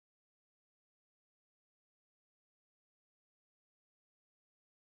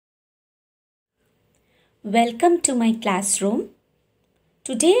Welcome to my classroom.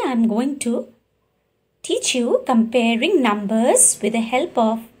 Today I am going to teach you comparing numbers with the help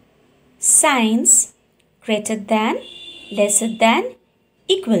of signs greater than, lesser than,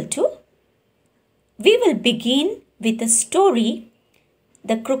 equal to. We will begin with the story,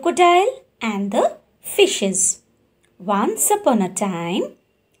 The Crocodile and the Fishes. Once upon a time,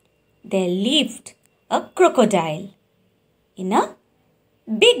 there lived a crocodile in a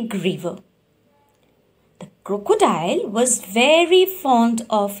big river. The crocodile was very fond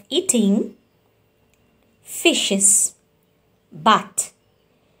of eating fishes, but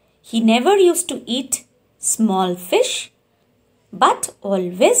he never used to eat small fish, but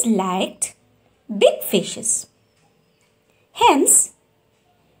always liked big fishes. Hence,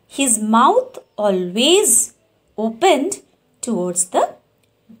 his mouth always opened towards the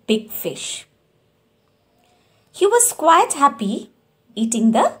big fish. He was quite happy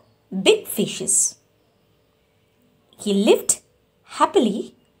eating the big fishes. He lived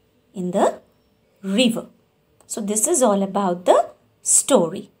happily in the river. So this is all about the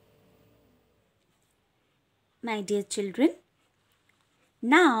story. My dear children,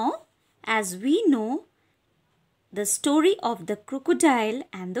 now as we know the story of the crocodile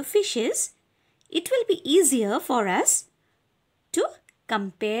and the fishes, it will be easier for us to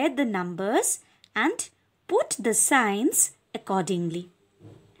compare the numbers and put the signs accordingly.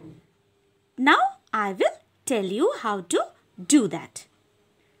 Now I will tell you how to do that.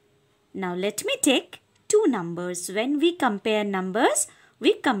 Now let me take two numbers. When we compare numbers,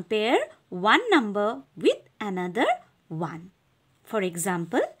 we compare one number with another one. For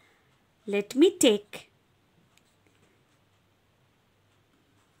example, let me take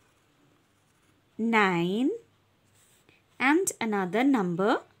 9 and another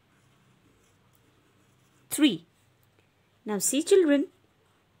number 3. Now see children,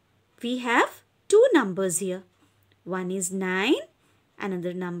 we have two numbers here. One is 9,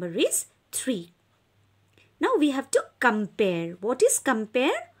 another number is 3. Now we have to compare. What is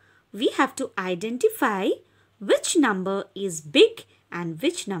compare? We have to identify which number is big and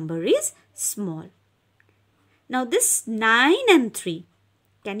which number is small. Now this 9 and 3.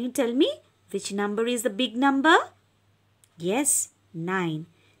 Can you tell me which number is the big number? Yes, 9.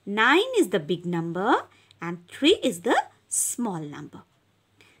 9 is the big number and 3 is the small number.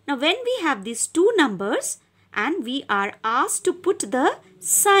 Now when we have these two numbers and we are asked to put the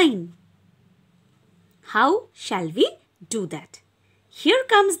sign, how shall we do that? Here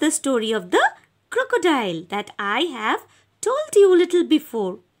comes the story of the crocodile that I have told you a little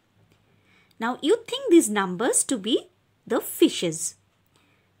before. Now you think these numbers to be the fishes.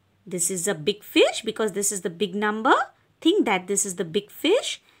 This is a big fish because this is the big number. Think that this is the big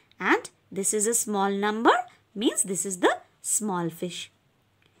fish and this is a small number, means this is the small fish.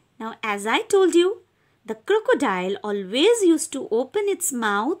 Now as I told you, the crocodile always used to open its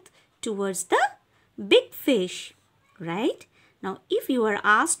mouth towards the big fish, right? Now if you are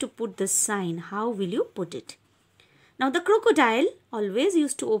asked to put the sign, how will you put it? Now the crocodile always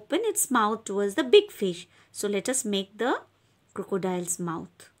used to open its mouth towards the big fish. So let us make the crocodile's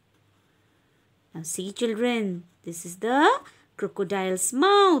mouth. Now see children, this is the crocodile's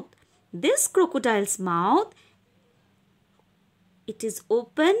mouth. This crocodile's mouth, it is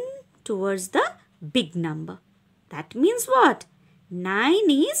open towards the big number. That means what? 9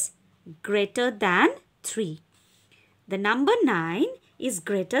 is greater than 3. The number 9 is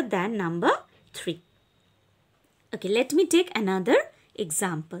greater than number 3. Okay, let me take another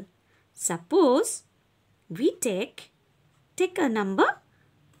example. Suppose we take a number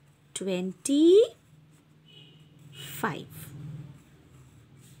 25.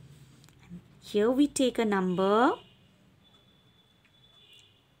 Here we take a number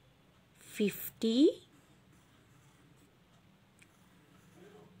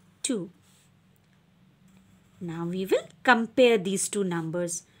 52. Now we will compare these two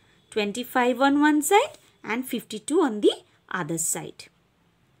numbers, 25 on one side and 52 on the other side.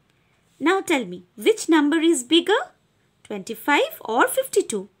 Now tell me, which number is bigger, 25 or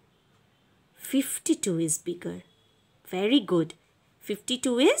 52? 52 is bigger. Very good.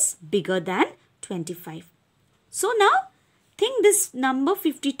 52 is bigger than 25. So now think this number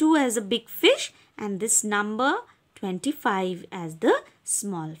 52 as a big fish and this number 25 as the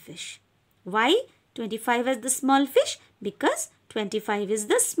small fish. Why 25 as the small fish? Because 25 is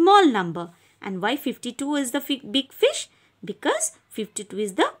the small number. And why 52 is the big fish? Because 52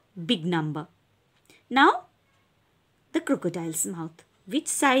 is the big number. Now the crocodile's mouth. Which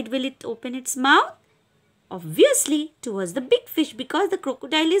side will it open its mouth? Obviously towards the big fish, because the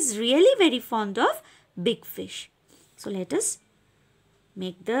crocodile is really very fond of big fish. So let us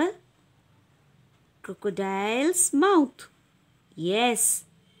make the crocodile's mouth. Yes,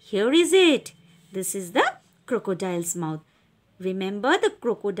 here is it. This is the crocodile's mouth. Remember, the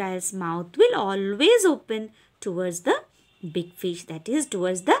crocodile's mouth will always open towards the big fish, that is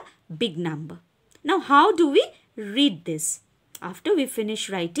towards the big number. Now, how do we read this? After we finish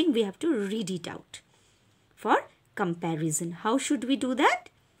writing, we have to read it out for comparison. How should we do that?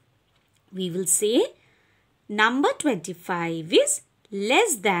 We will say number 25 is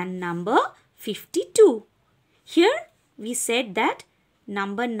less than number 52. Here we said that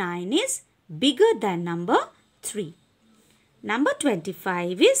number 9 is bigger than number 3. Number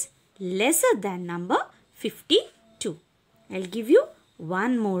 25 is lesser than number 52. I'll give you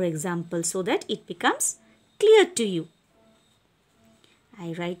one more example so that it becomes clear to you.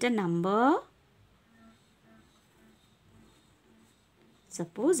 I write a number.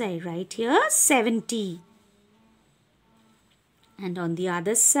 Suppose I write here 70. And on the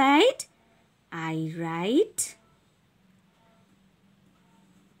other side, I write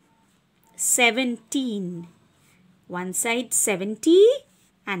 17. One side 70,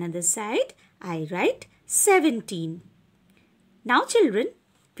 another side I write 17. Now children,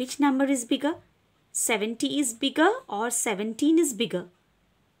 which number is bigger? 70 is bigger or 17 is bigger?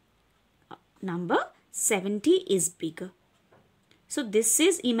 Number 70 is bigger. So this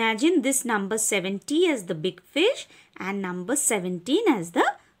is, imagine this number 70 as the big fish and number 17 as the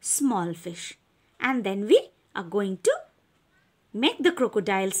small fish. And then we are going to make the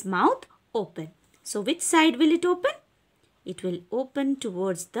crocodile's mouth open. So which side will it open? It will open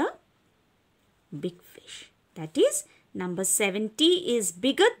towards the big fish. That is, number 70 is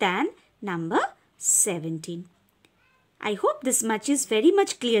bigger than number 17. I hope this much is very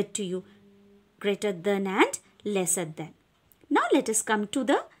much clear to you. Greater than and lesser than. Now let us come to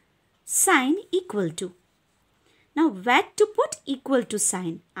the sign equal to. Now where to put equal to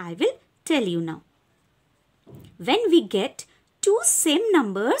sign? I will tell you now. When we get two same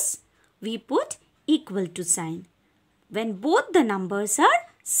numbers, we put equal to sign. When both the numbers are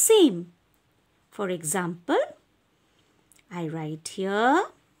same. For example, I write here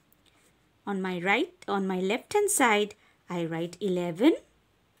on my left hand side, I write 11.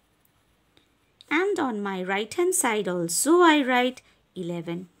 And on my right hand side also I write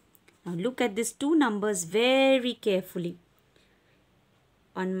 11. Now look at these two numbers very carefully.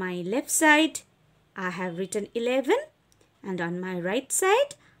 On my left side I have written 11 and on my right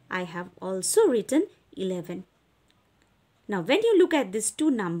side I have also written 11. Now when you look at these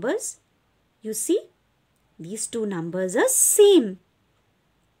two numbers, you see these two numbers are same.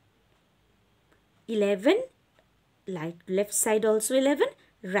 11, left side also 11,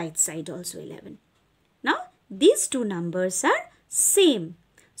 right side also 11. Now these two numbers are same.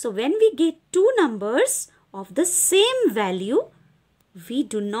 So when we get two numbers of the same value, we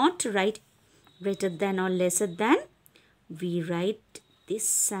do not write greater than or lesser than. We write this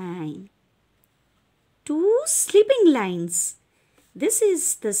sign. Two sleeping lines. This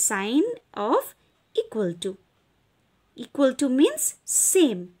is the sign of equal to. Equal to means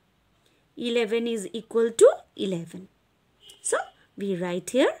same. 11 is equal to 11. So we write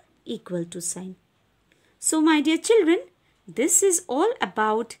here equal to sign. So my dear children, this is all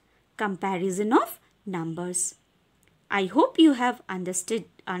about comparison of numbers. I hope you have understood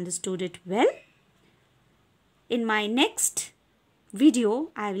it well. In my next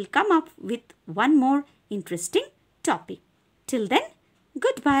video, I will come up with one more interesting topic. Till then,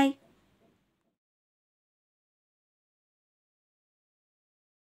 goodbye.